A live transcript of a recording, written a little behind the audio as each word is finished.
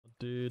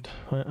dude.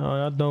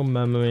 I had no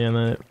memory in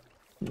it.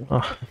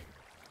 Ah,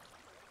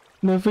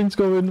 nothing's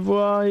going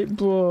right,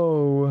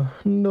 bro.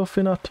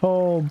 Nothing at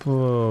all,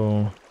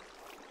 bro.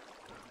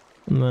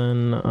 And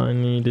then I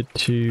needed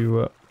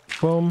to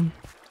boom.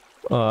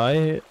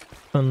 Alright.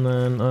 And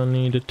then I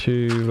needed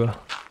to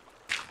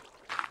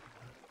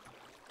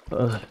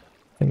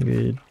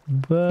thingy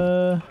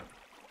there.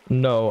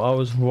 No, I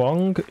was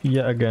wrong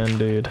yet again,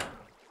 dude.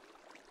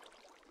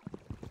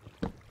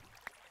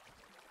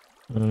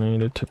 I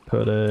needed to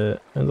put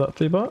it... Is that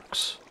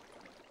 $3?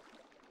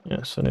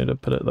 Yes, I need to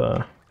put it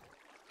there.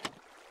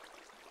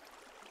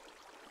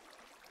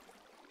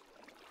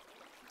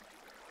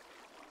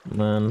 And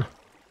then...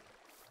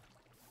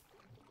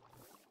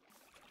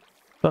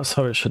 That's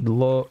how it should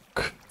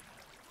look.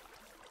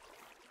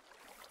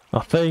 I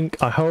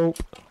think, I hope.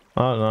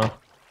 I don't know.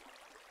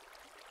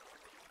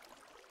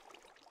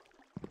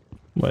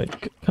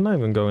 Wait, can I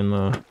even go in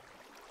there?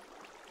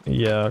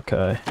 Yeah,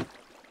 okay.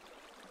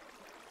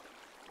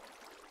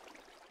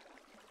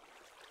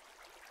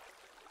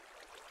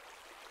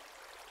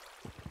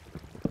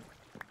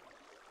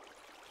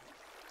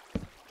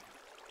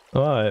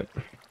 Alright.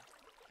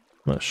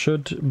 That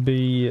should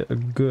be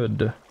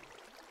good.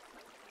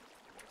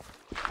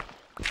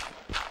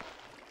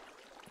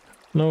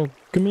 No,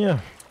 come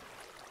here.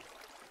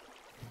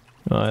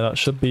 Alright, that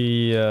should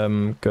be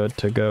good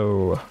to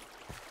go.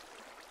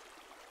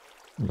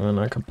 And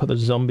I can put the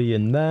zombie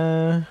in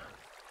there.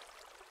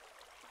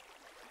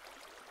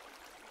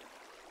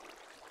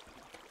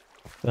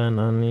 Then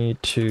I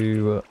need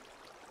to...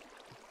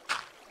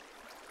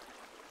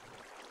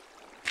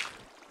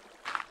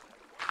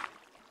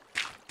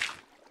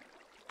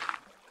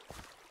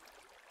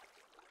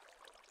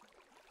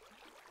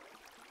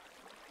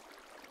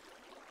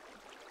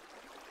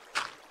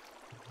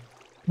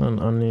 And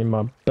I need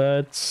my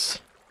beds.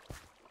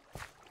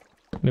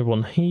 Need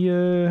one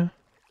here.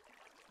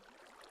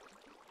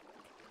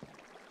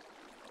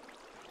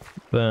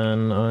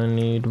 Then I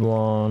need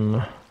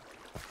one...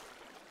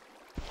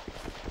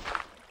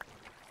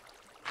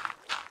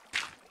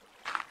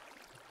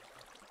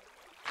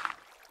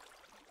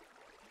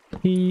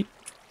 He...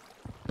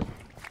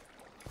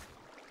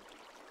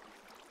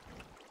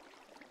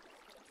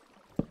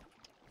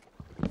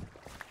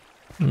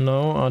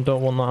 No, I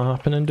don't want that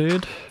happening,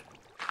 dude.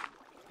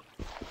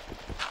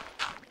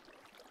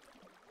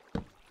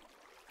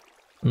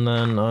 And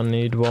then I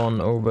need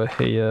one over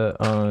here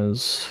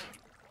as...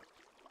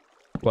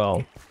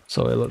 Well,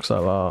 so it looks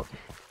like that.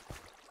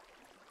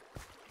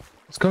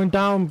 It's going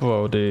down,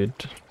 bro, dude.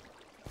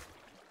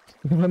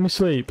 You can let me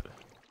sleep.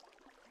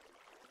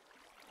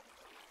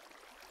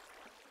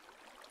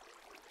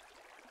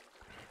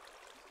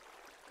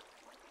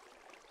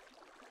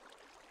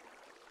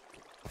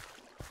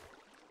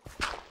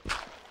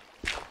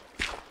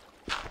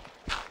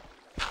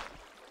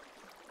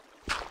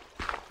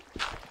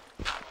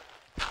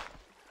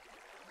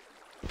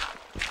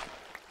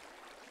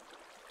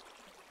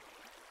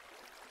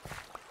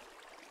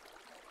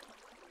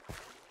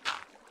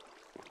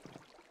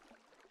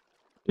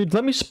 Dude,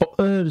 let me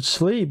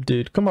sleep,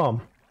 dude. Come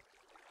on.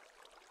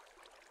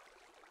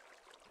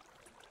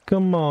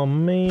 Come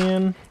on,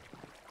 man.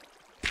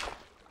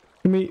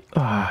 Give me...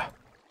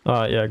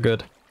 Alright, yeah,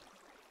 good.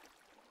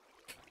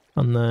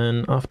 And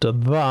then after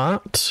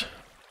that...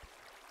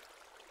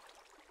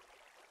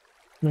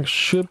 It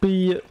should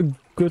be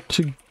good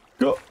to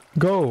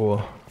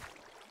go.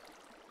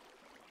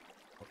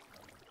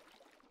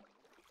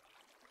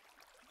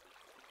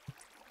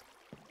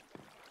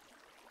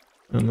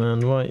 And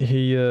then right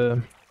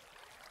here...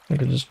 I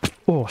can just...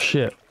 Oh,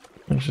 shit.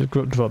 I should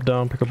drop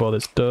down, pick up all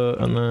this dirt,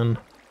 and then...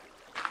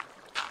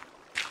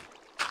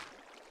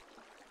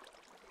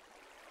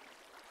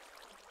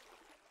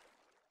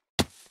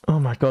 Oh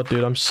my god,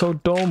 dude, I'm so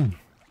dumb.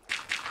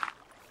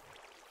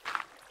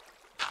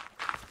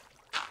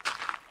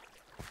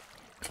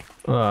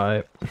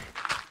 Alright.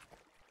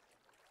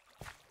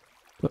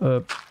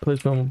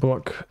 Placement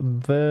block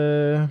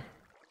there.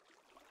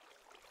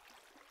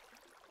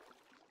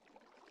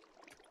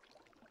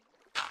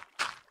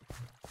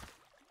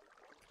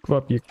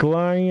 Grab your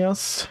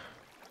glass.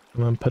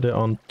 And then put it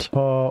on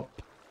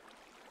top.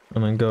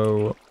 And then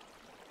go...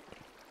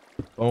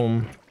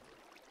 Boom.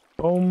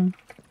 Boom.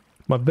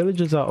 My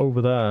villages are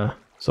over there,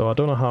 so I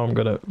don't know how I'm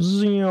gonna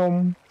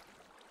zoom.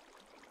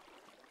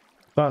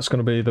 That's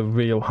gonna be the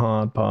real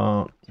hard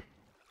part.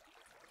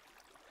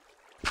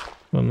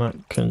 And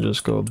that can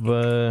just go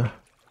there.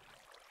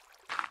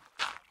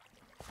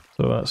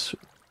 So that's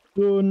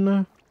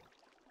done.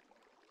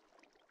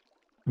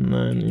 And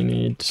then you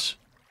need...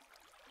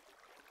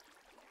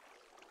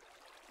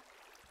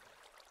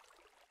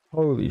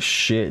 Holy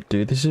shit,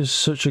 dude, this is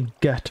such a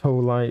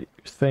ghetto-like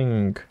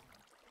thing.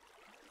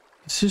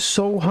 This is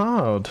so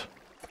hard.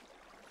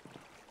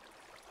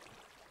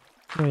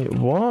 Wait,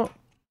 what?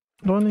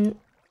 Do I need...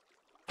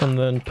 And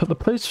then put the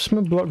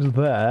placement blocks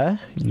there.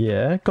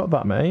 Yeah, got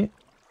that, mate.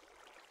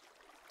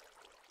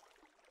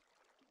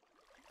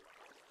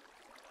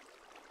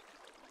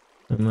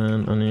 And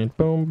then I need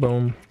boom,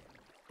 boom,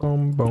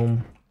 boom,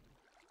 boom.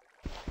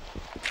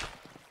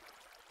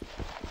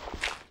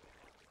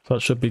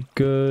 That should be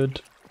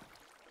good.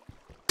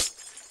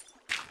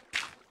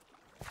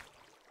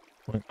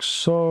 Like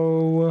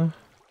so.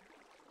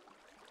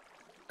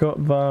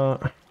 Got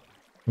that.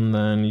 And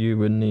then you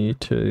would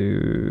need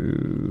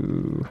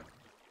to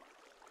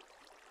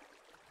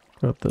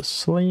grab the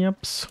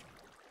slabs.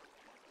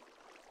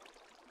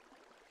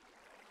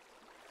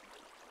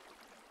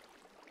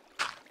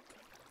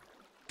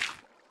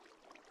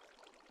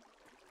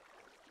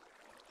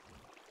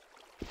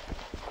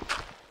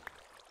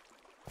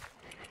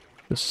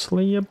 The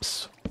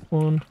slabs.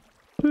 1,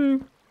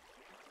 2.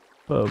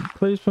 Put a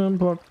placement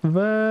block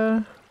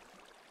there.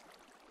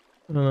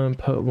 And then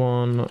put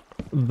one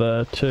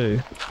there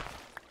too.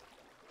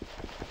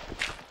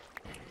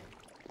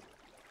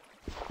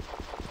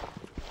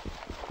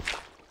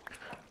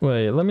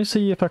 Wait, let me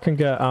see if I can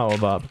get out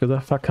of that, because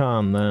if I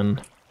can,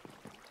 then...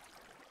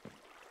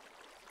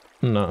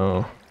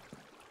 No.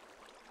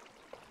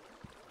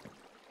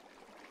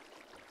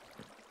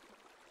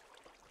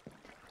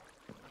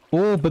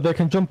 Oh, but they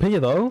can jump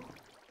here, though.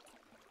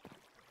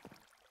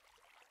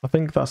 I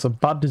think that's a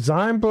bad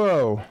design,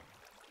 bro.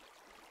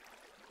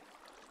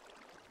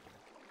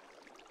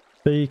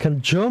 They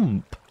can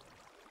jump,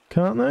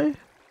 can't they?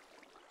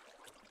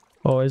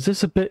 Or is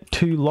this a bit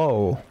too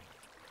low?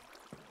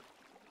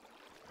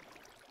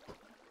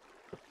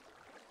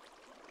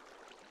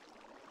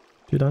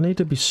 Dude, I need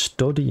to be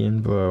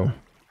studying, bro.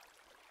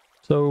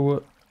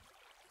 So,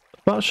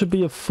 that should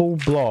be a full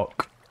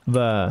block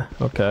there,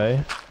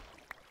 okay?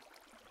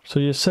 So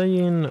you're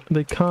saying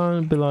they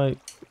can't be like...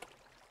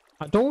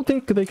 I don't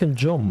think they can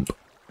jump.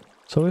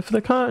 So if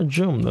they can't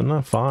jump, then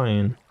they're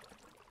fine.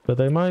 But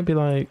they might be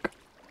like...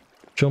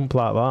 jump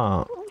like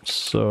that.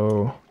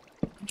 So,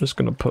 I'm just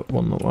gonna put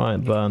one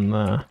right there and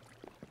there.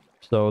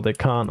 So they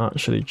can't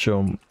actually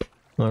jump.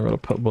 I'm gonna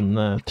put one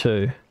there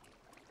too.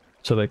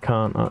 So they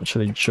can't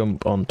actually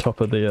jump on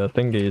top of the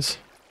thingies.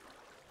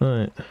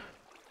 Right.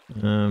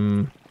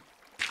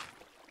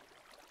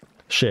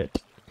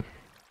 Shit.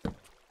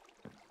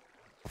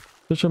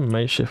 Such a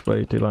makeshift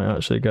way to like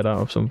actually get out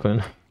of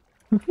something.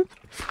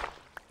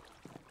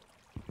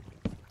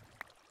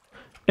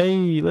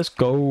 Hey, let's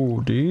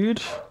go,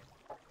 dude.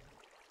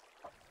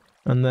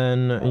 And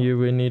then you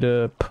will need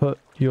to put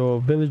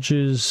your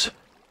villages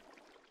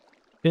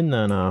in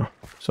there now.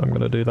 So I'm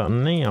gonna do that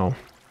now.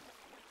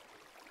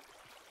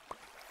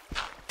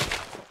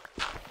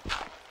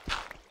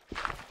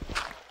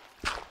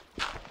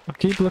 I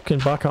keep looking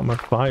back at my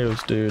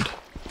files, dude.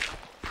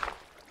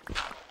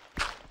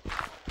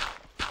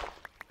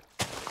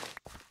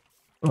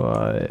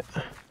 Alright.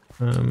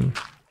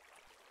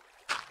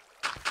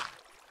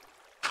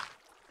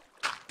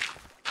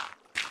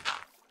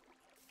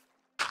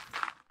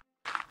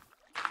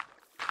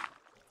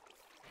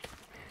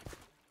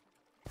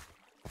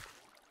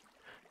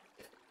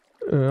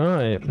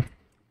 Alright.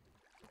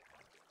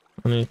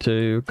 I need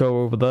to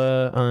go over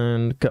there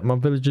and get my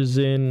villagers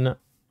in.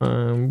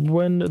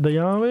 When they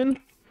are in,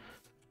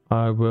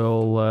 I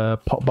will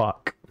pop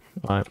back.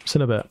 Alright, see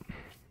in a bit.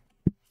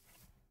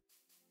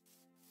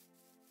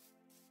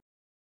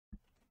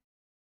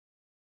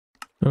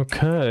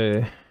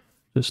 Okay.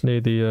 Just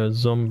need the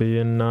zombie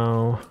in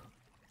now.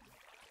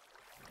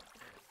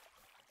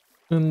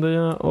 And they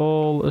are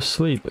all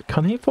asleep.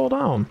 Can he fall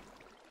down?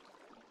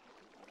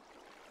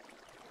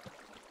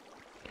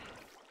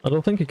 I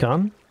don't think he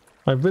can.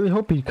 I really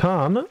hope he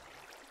can.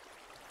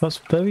 That's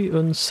very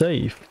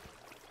unsafe.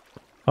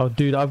 Oh,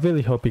 dude, I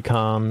really hope he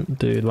can,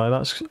 dude.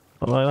 That's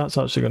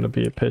actually going to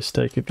be a piss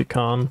take if he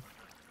can.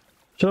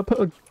 Should I put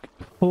a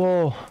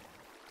floor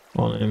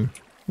on him?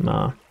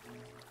 Nah.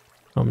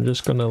 I'm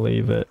just going to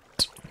leave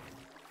it.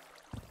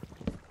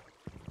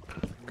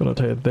 Gonna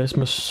take this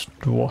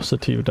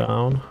monstrosity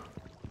down.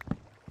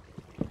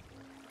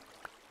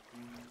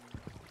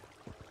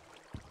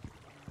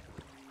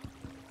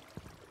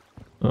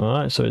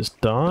 Alright, so it's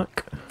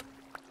dark.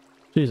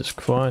 Jesus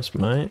Christ,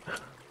 mate.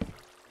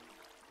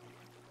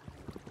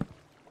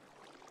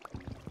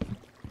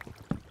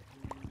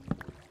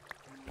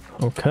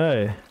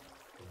 Okay.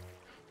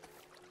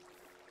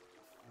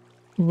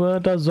 Where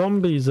the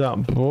zombies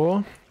at,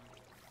 bro?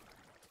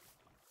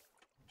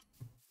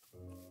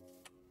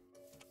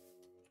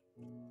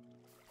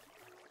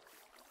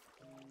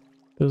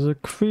 There's a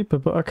creeper,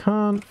 but I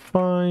can't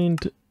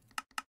find...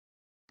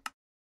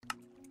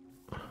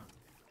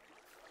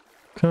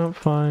 Can't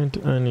find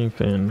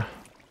anything.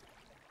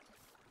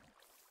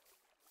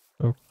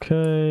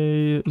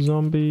 Okay,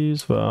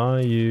 zombies, where are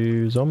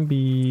you?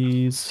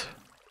 Zombies.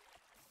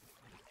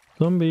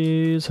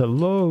 Zombies,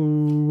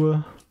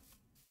 hello.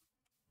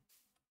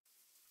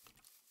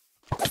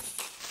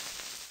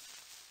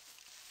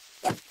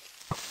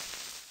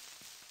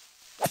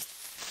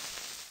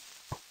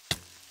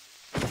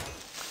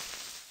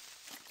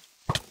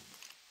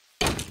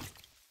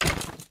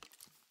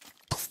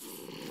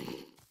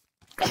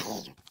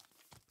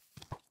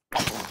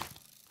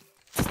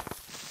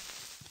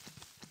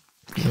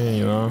 There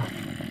you are.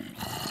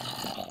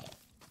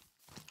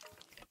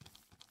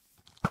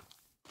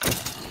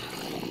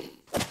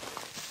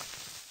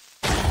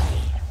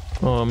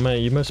 Oh, mate,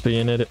 you must be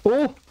in it.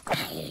 Oh!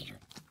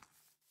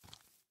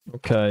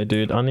 Okay,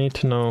 dude, I need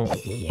to know.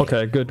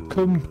 Okay, good.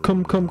 Come.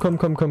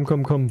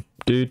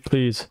 Dude,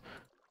 please.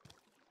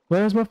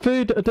 Where's my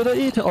food? Did I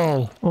eat it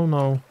all? Oh,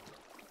 no.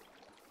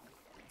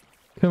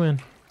 Come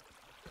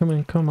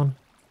in, come on.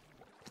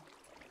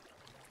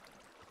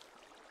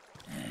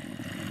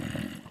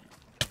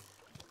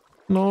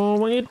 No,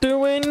 what are you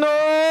doing?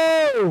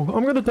 No!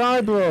 I'm gonna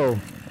die, bro.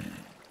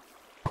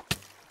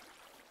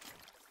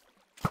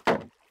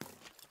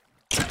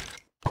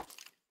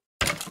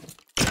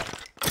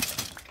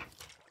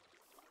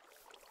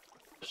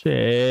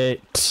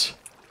 Shit.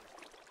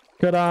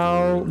 Get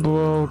out,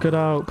 bro. Get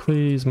out,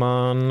 please,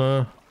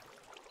 man.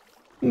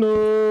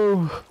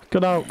 No.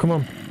 Get out, come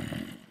on.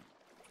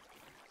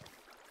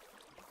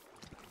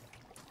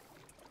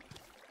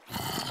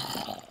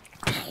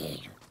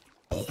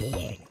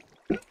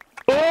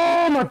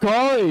 Oh my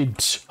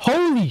god!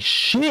 Holy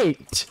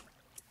shit!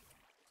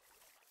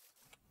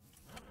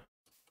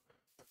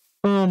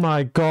 Oh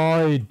my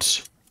god!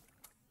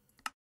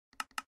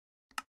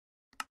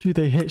 Dude,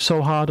 they hit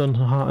so hard on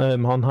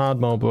hard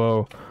mode,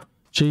 bro.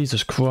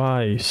 Jesus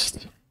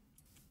Christ.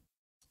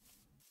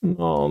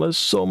 Oh, there's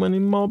so many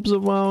mobs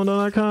around and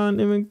I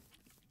can't even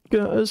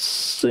get a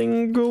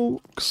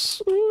single...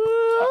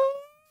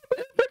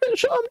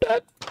 I'm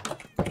dead.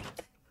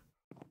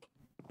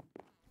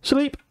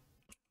 Sleep.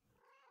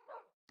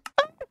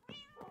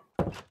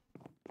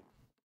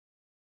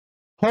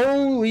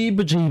 Holy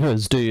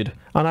bejeebers, dude.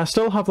 And I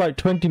still have like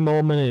 20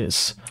 more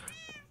minutes.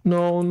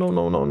 No.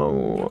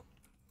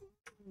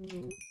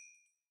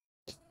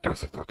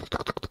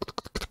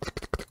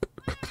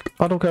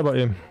 I don't care about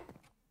you.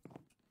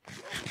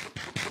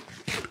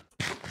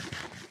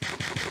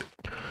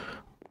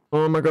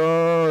 Oh my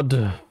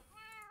god.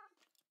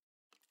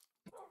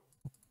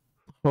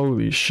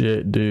 Holy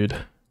shit, dude.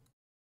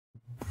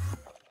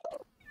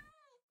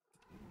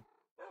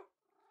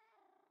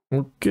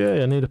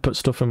 Okay, I need to put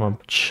stuff in my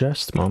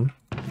chest, man.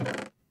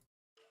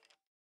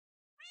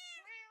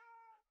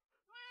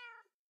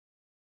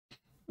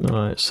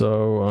 Alright,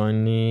 so I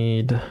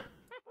need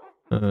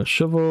a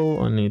shovel,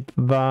 I need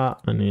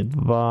that,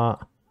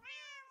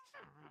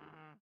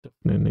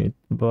 definitely need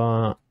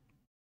that,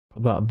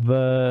 put that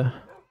there,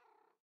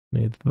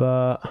 need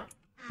that,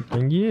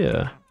 and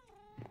yeah.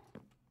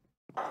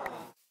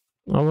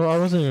 I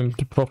wasn't even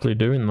properly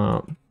doing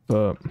that,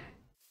 but...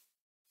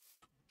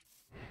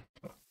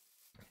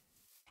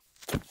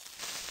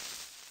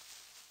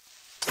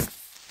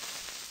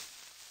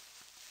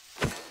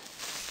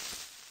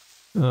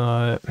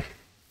 Alright.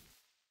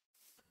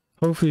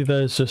 Hopefully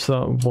there's just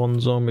that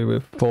one zombie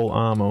with full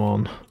armor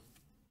on.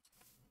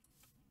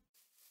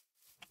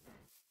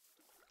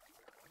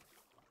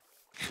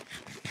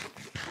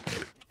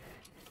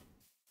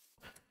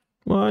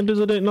 Why does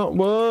it not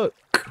work?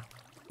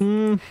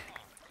 Alright,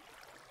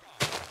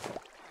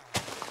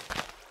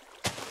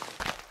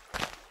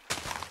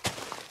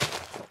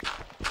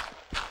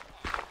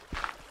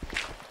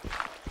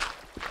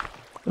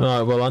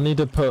 well I need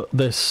to put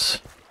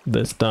this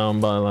down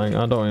by like,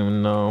 I don't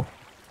even know.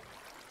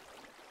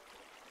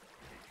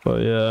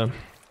 But yeah.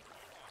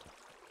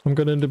 I'm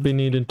going to be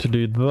needing to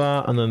do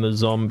that and then the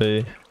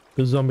zombie.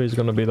 The zombie is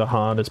going to be the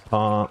hardest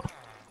part.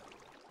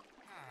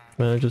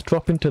 Just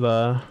drop into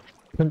there.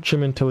 Punch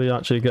him until he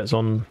actually gets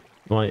on,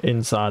 like,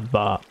 inside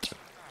that.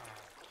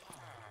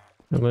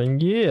 And then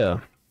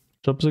yeah.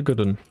 Job's a good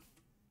one.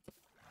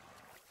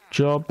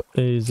 Job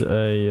is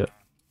a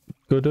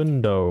good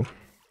one though.